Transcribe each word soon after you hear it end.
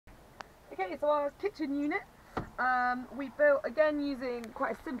Okay, so our kitchen unit, we built again using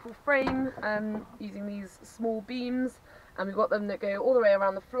quite a simple frame, using these small beams, and we've got them that go all the way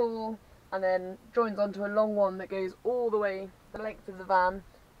around the floor and then joins onto a long one that goes all the way the length of the van,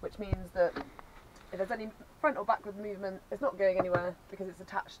 which means that if there's any front or backward movement, it's not going anywhere because it's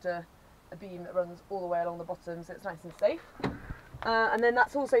attached to a beam that runs all the way along the bottom, so it's nice and safe. And then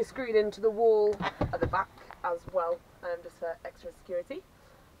that's also screwed into the wall at the back as well, just for extra security.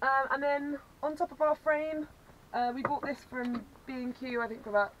 And then on top of our frame, we bought this from B&Q, I think for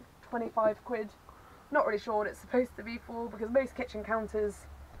about 25 quid. Not really sure what it's supposed to be for, because most kitchen counters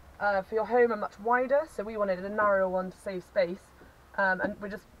for your home are much wider, so we wanted a narrower one to save space. And we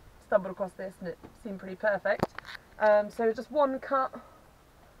just stumbled across this and it seemed pretty perfect. So just one cut.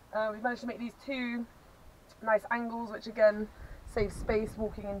 We've managed to make these two nice angles, which again saves space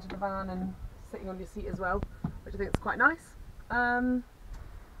walking into the van and sitting on your seat as well, which I think is quite nice.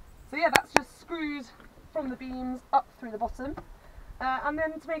 So yeah, that's just screwed from the beams up through the bottom. And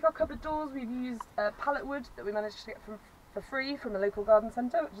then to make our cupboard doors, we've used pallet wood that we managed to get for free from a local garden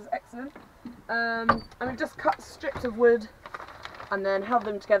centre, which is excellent. And we've just cut strips of wood and then held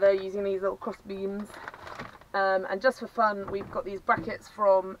them together using these little cross beams. And just for fun, we've got these brackets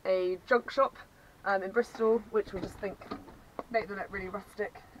from a junk shop in Bristol, which we just think make them look really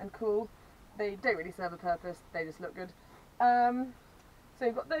rustic and cool. They don't really serve a purpose, they just look good. So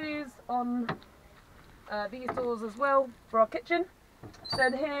we've got those on these doors as well for our kitchen. So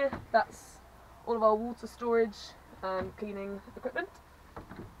in here, that's all of our water storage and cleaning equipment.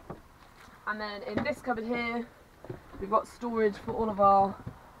 And then in this cupboard here, we've got storage for all of our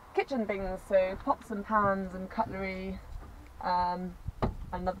kitchen things, so pots and pans and cutlery, and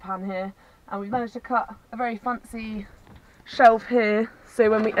another pan here. And we've managed to cut a very fancy shelf here,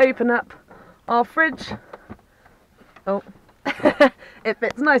 so when we open up our fridge, oh, it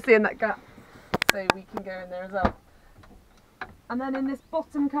fits nicely in that gap, so we can go in there as well. And then in this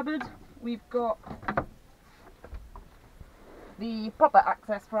bottom cupboard, we've got the proper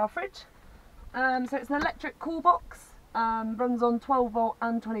access for our fridge. So it's an electric cool box, runs on 12 volt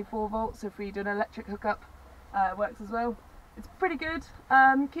and 24 volt, so if we do an electric hookup, it works as well. It's pretty good,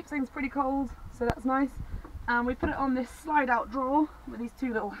 keeps things pretty cold, so that's nice. And we put it on this slide out drawer with these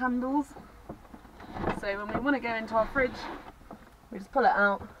two little handles. So when we want to go into our fridge, we just pull it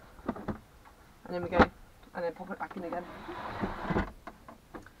out, and then we go, and then pop it back in again.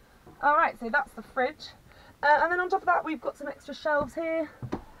 Alright, so that's the fridge. And then on top of that, we've got some extra shelves here.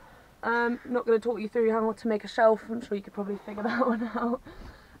 I'm not going to talk you through how to make a shelf, I'm sure you could probably figure that one out.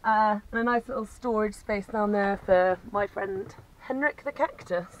 And a nice little storage space down there for my friend Henrik the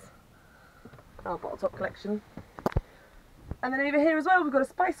cactus. Our bottle top collection. And then over here as well, we've got a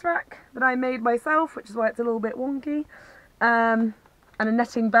spice rack that I made myself, which is why it's a little bit wonky. And a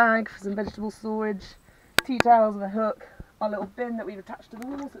netting bag for some vegetable storage, tea towels with a hook, our little bin that we've attached to the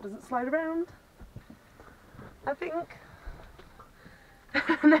wall so it doesn't slide around, I think.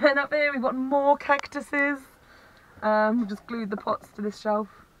 And then up here we've got more cactuses. We've just glued the pots to this shelf,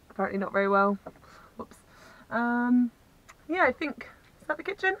 apparently not very well. Whoops. Yeah, I think, is that the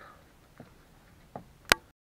kitchen?